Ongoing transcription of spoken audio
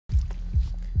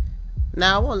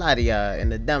Now, I won't lie to y'all. In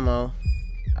the demo,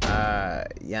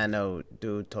 y'all know,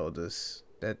 dude told us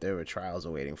that there were trials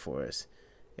awaiting for us.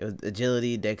 It was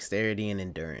agility, dexterity, and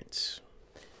endurance.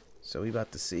 So we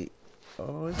about to see.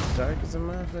 Oh, it's dark as a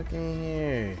motherfucker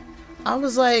here. I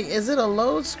was like, is it a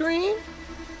load screen?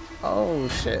 Oh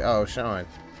shit. Oh, Sean.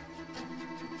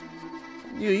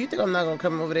 You think I'm not gonna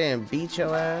come over there and beat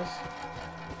your ass?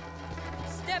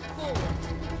 Step forward.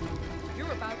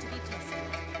 You're about to be tested.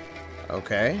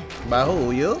 Okay. By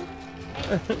who? You?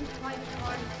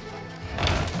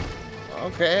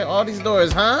 Okay, all these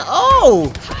doors, huh?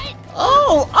 Oh!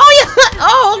 Oh! Oh, yeah!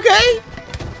 Oh, okay!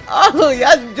 Oh,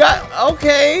 y'all...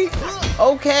 Okay.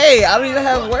 Okay, I don't even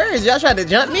have words. Y'all tried to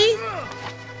jump me?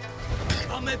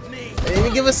 Come at me. They didn't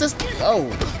even give a sister... Oh.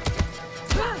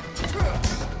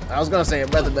 I was gonna say a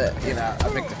brother, but, you know, I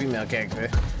picked the female character.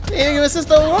 They didn't give a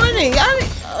sister a warning.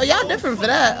 Y'all different for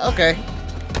that. Okay.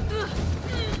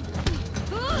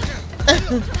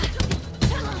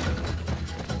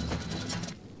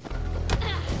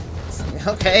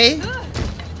 Okay.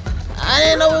 I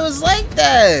didn't know it was like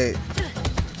that.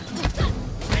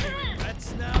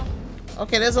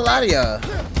 Okay, there's a lot of y'all.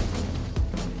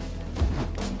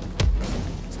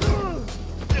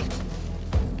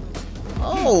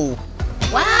 Oh,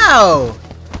 wow.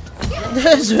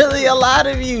 There's really a lot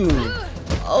of you.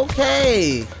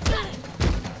 Okay.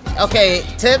 Okay,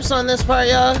 tips on this part,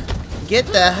 y'all. Get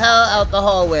the hell out the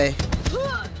hallway.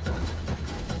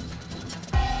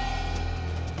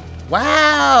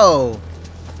 Wow.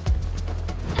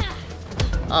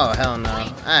 Oh, hell no.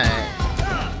 Alright.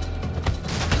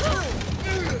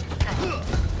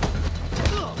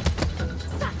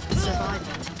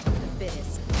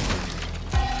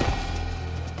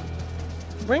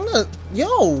 Bring the... Yo,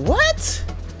 what?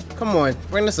 Come on,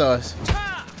 bring the sauce.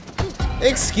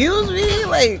 Excuse me?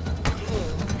 Like...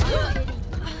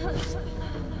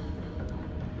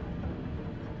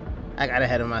 I got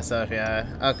ahead of myself, yeah.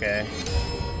 Okay.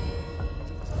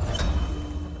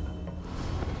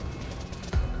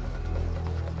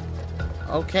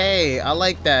 Okay, I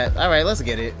like that. Alright, let's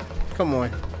get it. Come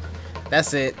on.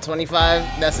 That's it.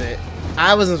 25? That's it.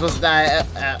 I wasn't supposed to die.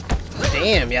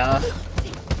 Damn, y'all.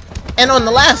 And on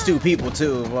the last two people,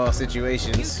 too, of all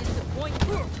situations.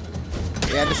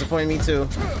 Yeah, disappointed me, too.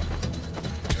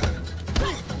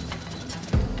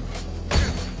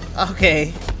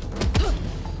 Okay.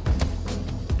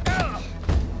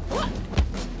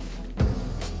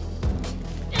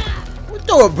 What,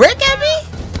 throw a brick at me?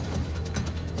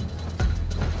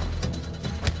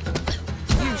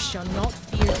 You shall not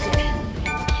fear death.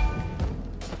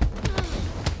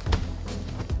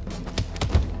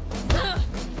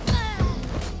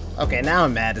 Okay, now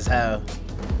I'm mad as hell.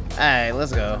 Alright,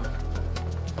 let's go.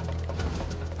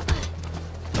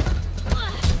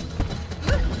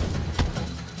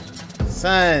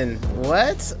 Son,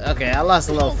 what? Okay, I lost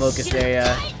a little focus there,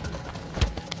 yeah.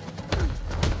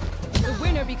 The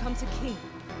winner becomes a king,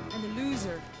 and the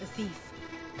loser a thief.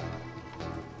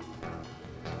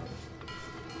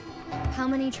 How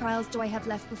many trials do I have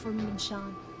left before meeting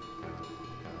Sean?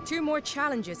 2 more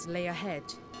challenges lay ahead.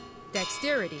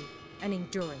 Dexterity and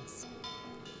endurance.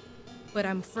 But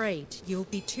I'm afraid you'll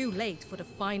be too late for the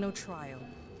final trial.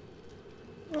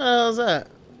 What the hell's that?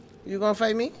 You gonna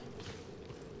fight me?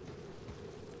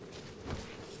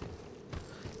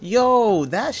 Yo,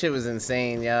 that shit was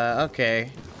insane, y'all.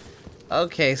 Okay.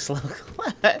 Okay, slow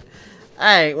clap.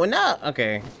 Alright, well now,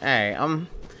 okay. Alright,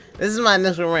 this is my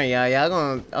initial run, y'all. Y'all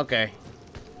gonna, okay.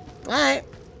 Alright.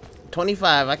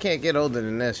 25, I can't get older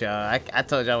than this, y'all. I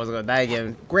told y'all I was gonna die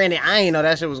again. Granted, I ain't know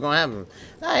that shit was gonna happen.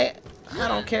 Alright, I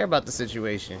don't care about the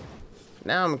situation.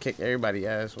 Now I'm gonna kick everybody's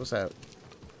ass. What's up?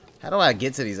 How do I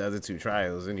get to these other 2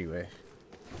 trials anyway?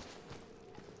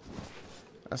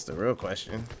 That's the real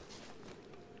question.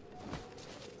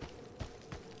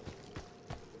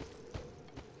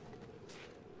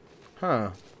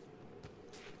 Huh.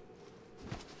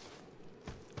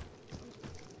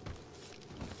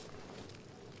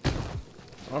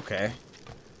 Okay.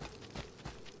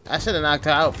 I should have knocked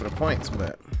her out for the points,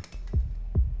 but...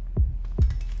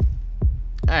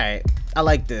 Alright. I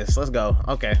like this. Let's go.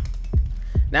 Okay.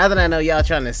 Now that I know y'all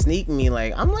trying to sneak me,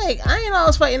 like... I'm like, I ain't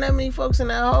always fighting that many folks in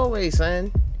that hallway,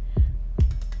 son.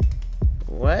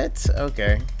 What?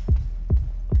 Okay.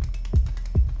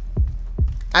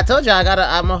 I told you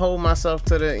I'ma hold myself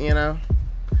to the, you know...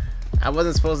 I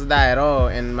wasn't supposed to die at all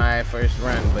in my first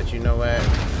run, but you know what?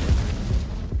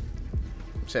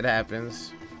 Shit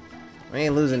happens. We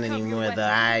ain't losing anymore,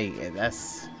 though.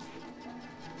 That's...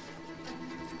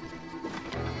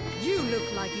 You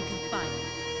look like you can fight.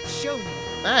 Show me.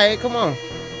 Alright, come on.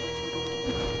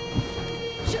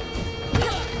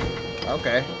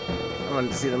 Okay. I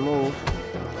wanted to see the move.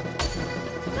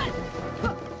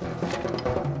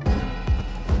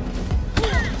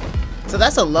 So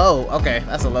that's a low. Okay,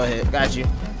 that's a low hit. Got you.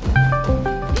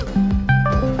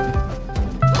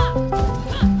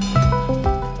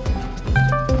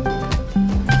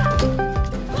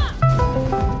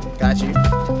 Got you.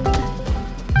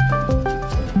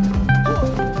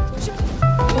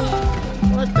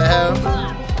 What the hell?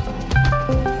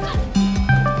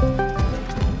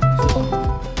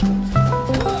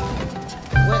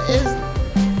 What is...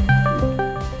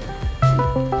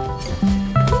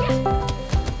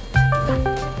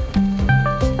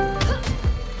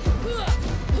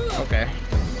 Okay.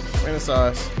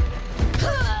 Renaissance.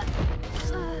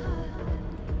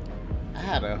 I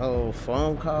had a whole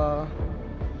phone call.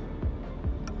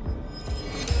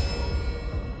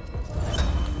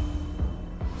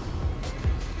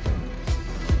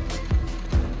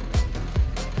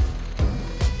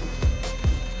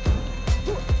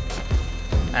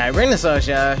 Alright, bring this up,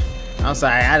 y'all. I'm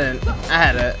sorry, I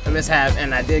had a mishap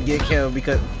and I did get killed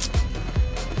because...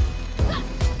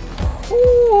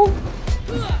 Ooh.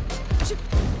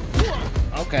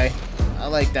 Okay, I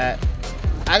like that.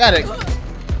 I gotta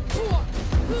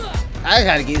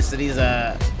get used to these,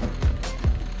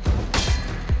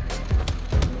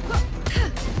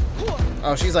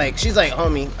 Oh, she's like,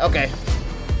 homie. Okay.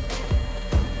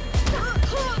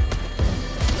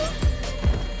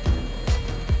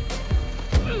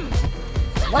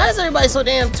 Why is everybody so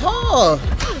damn tall?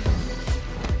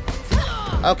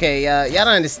 Okay, y'all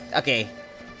don't understand. Okay,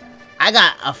 I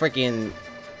got a freaking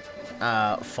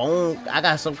phone. I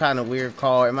got some kind of weird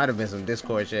call. It might have been some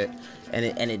Discord shit, and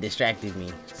it distracted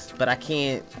me. But I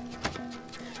can't.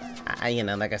 You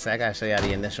know, like I said, I gotta show y'all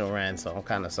the initial run, so I'm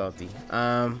kind of salty.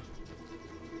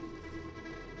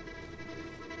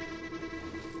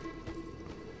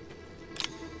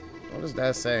 What does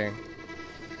that say?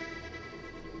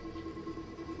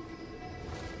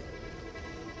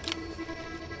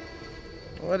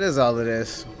 What is all of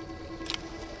this?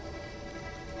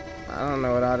 I don't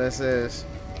know what all this is.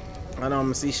 I know I'm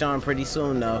gonna see Sean pretty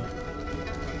soon though.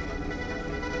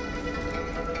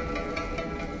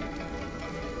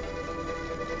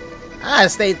 I gotta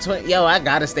stay yo, I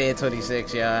gotta stay at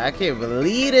 26, yo. I can't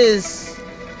believe this.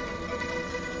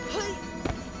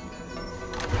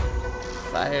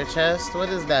 Fire chest? What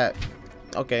is that?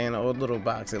 Okay, in an old little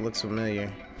box. It looks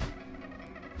familiar.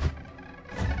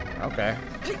 Okay.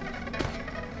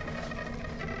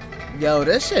 Yo,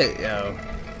 this shit, yo.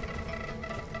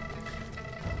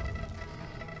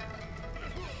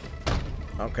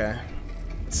 Okay.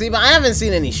 See, but I haven't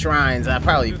seen any shrines. I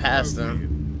probably passed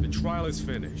them. The trial is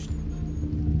finished.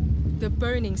 The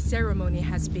burning ceremony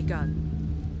has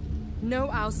begun.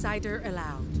 No outsider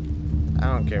allowed. I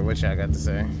don't care what y'all got to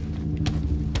say.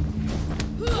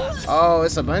 Oh,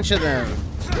 it's a bunch of them.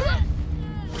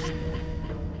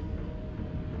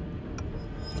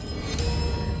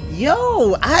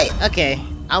 Yo, okay.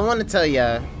 I want to tell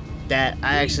y'all that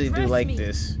I actually do like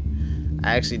this.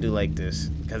 I actually do like this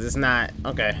because it's not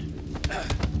okay.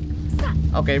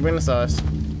 Okay, bring the sauce.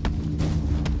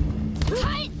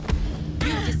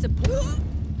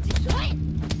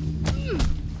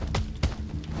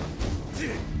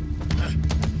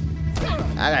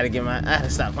 I gotta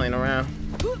stop playing around.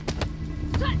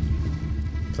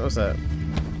 So what's up?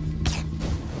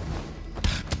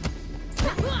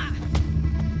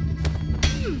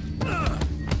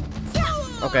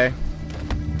 Okay.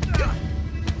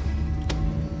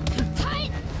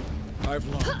 I've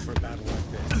longed for a battle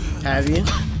like this. Have you?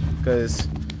 Cause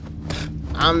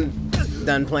I'm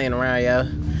done playing around, yo.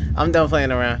 I'm done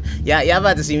playing around. Yeah, y'all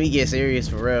about to see me get serious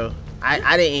for real.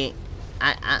 I didn't.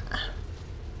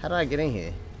 How do I get in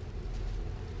here?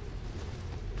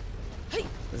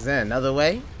 Is there another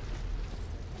way?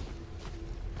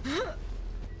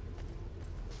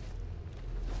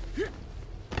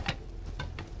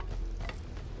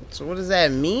 So what does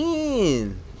that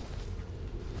mean?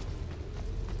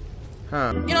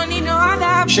 Huh? You don't need no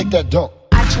other. Shake that dump.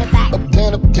 Arch your back. Up,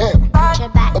 down, up, down. Arch your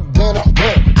back. Up, down, up,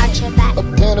 down. Arch your back.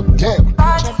 Up, down, up, down.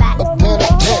 Arch your back. Up, down, up,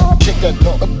 down. Shake that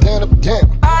dump. Up, down, up,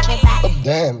 down. Arch your back. Up,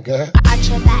 damn, girl. Arch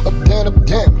your back. Up, down, up,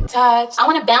 down. Touch. I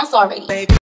want to bounce already.